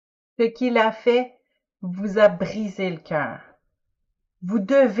Ce qu'il a fait vous a brisé le cœur. Vous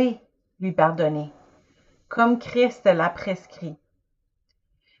devez lui pardonner, comme Christ l'a prescrit.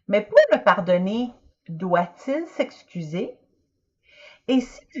 Mais pour le pardonner, doit-il s'excuser? Et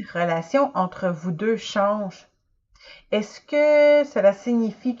si la relation entre vous deux change, est-ce que cela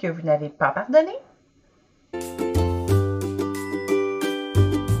signifie que vous n'avez pas pardonné?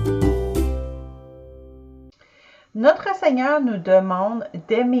 Notre Seigneur nous demande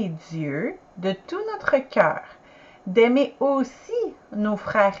d'aimer Dieu de tout notre cœur, d'aimer aussi nos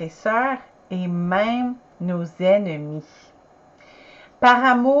frères et sœurs et même nos ennemis. Par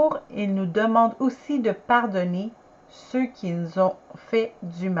amour, il nous demande aussi de pardonner ceux qui nous ont fait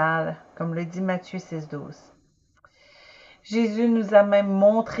du mal, comme le dit Matthieu 6,12. Jésus nous a même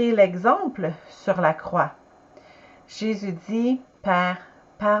montré l'exemple sur la croix. Jésus dit, Père,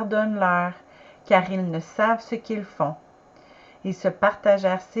 pardonne-leur, car ils ne savent ce qu'ils font. Ils se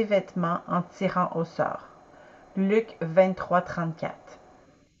partagèrent ses vêtements en tirant au sort. Luc 23, 34.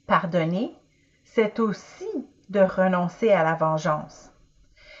 Pardonner, c'est aussi de renoncer à la vengeance.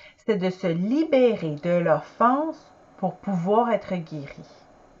 C'est de se libérer de l'offense pour pouvoir être guéri.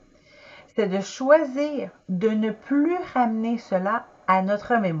 C'est de choisir de ne plus ramener cela à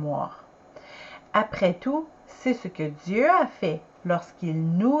notre mémoire. Après tout, c'est ce que Dieu a fait lorsqu'il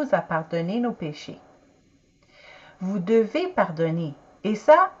nous a pardonné nos péchés. Vous devez pardonner, et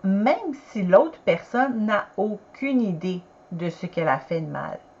ça, même si l'autre personne n'a aucune idée de ce qu'elle a fait de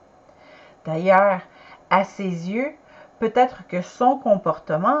mal. D'ailleurs, à ses yeux, peut-être que son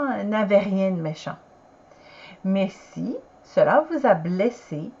comportement n'avait rien de méchant. Mais si cela vous a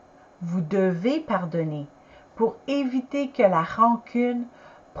blessé, vous devez pardonner pour éviter que la rancune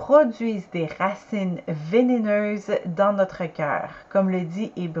produise des racines vénéneuses dans notre cœur, comme le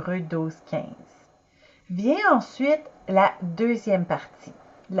dit Hébreux 12, 15. Vient ensuite la deuxième partie,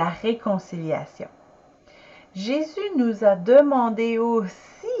 la réconciliation. Jésus nous a demandé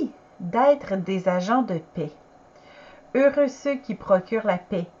aussi d'être des agents de paix. Heureux ceux qui procurent la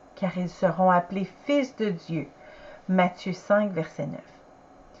paix, car ils seront appelés fils de Dieu. Matthieu 5, verset 9.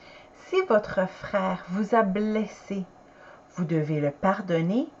 Si votre frère vous a blessé, vous devez le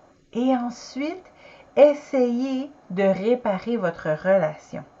pardonner et ensuite essayer de réparer votre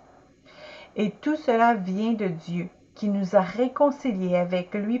relation. Et tout cela vient de Dieu, qui nous a réconciliés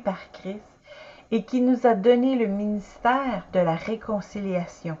avec lui par Christ et qui nous a donné le ministère de la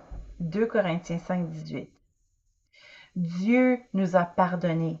réconciliation. 2 Corinthiens 5, 18. Dieu nous a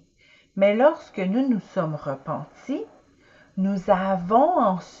pardonnés, mais lorsque nous nous sommes repentis, nous avons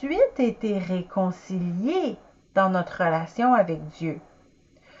ensuite été réconciliés dans notre relation avec Dieu.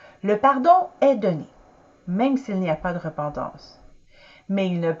 Le pardon est donné, même s'il n'y a pas de repentance. Mais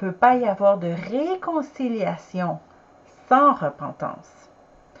il ne peut pas y avoir de réconciliation sans repentance.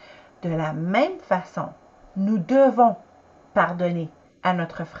 De la même façon, nous devons pardonner à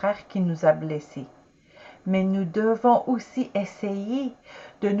notre frère qui nous a blessés. Mais nous devons aussi essayer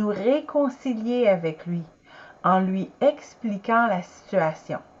de nous réconcilier avec lui en lui expliquant la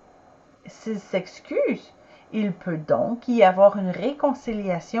situation. S'il s'excuse, il peut donc y avoir une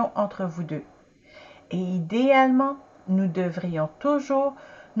réconciliation entre vous deux. Et idéalement, nous devrions toujours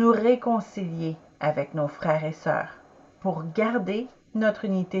nous réconcilier avec nos frères et sœurs pour garder notre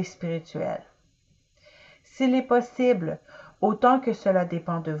unité spirituelle. S'il est possible, autant que cela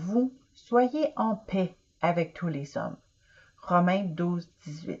dépend de vous, soyez en paix avec tous les hommes. Romains 12,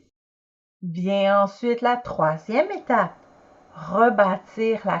 18. Vient ensuite la troisième étape,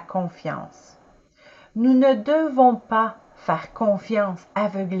 rebâtir la confiance. Nous ne devons pas faire confiance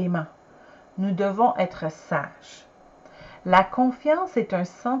aveuglément. Nous devons être sages. La confiance est un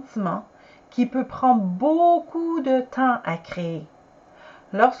sentiment qui peut prendre beaucoup de temps à créer.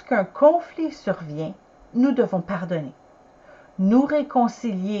 Lorsqu'un conflit survient, nous devons pardonner, nous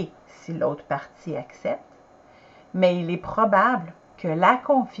réconcilier si l'autre partie accepte, mais il est probable que la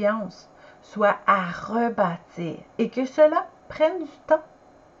confiance soit à rebâtir et que cela prenne du temps.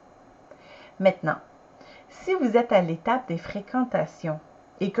 Maintenant, si vous êtes à l'étape des fréquentations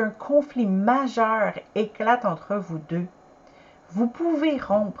et qu'un conflit majeur éclate entre vous deux, vous pouvez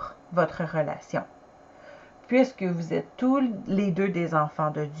rompre votre relation. Puisque vous êtes tous les deux des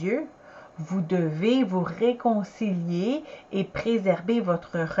enfants de Dieu, vous devez vous réconcilier et préserver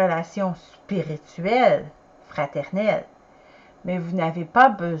votre relation spirituelle, fraternelle. Mais vous n'avez pas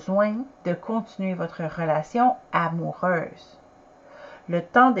besoin de continuer votre relation amoureuse. Le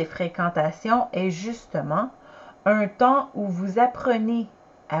temps des fréquentations est justement un temps où vous apprenez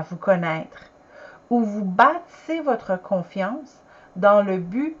à vous connaître, où vous bâtissez votre confiance dans le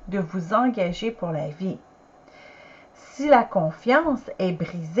but de vous engager pour la vie. Si la confiance est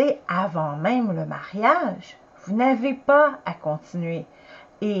brisée avant même le mariage, vous n'avez pas à continuer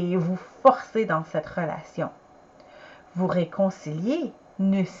et vous forcer dans cette relation. Vous réconcilier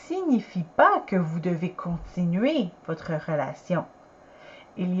ne signifie pas que vous devez continuer votre relation.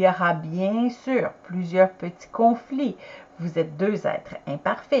 Il y aura bien sûr plusieurs petits conflits. Vous êtes deux êtres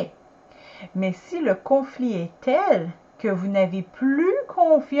imparfaits. Mais si le conflit est tel que vous n'avez plus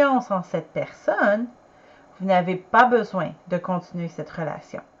confiance en cette personne, vous n'avez pas besoin de continuer cette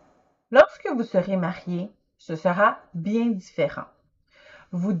relation. Lorsque vous serez marié, ce sera bien différent.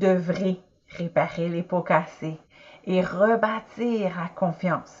 Vous devrez réparer les pots cassés et rebâtir la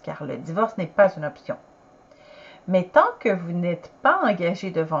confiance, car le divorce n'est pas une option. Mais tant que vous n'êtes pas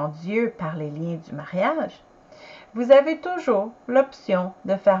engagé devant Dieu par les liens du mariage, vous avez toujours l'option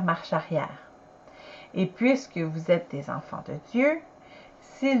de faire marche arrière. Et puisque vous êtes des enfants de Dieu,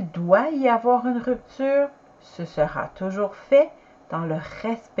 s'il doit y avoir une rupture, ce sera toujours fait dans le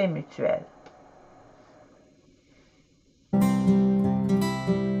respect mutuel.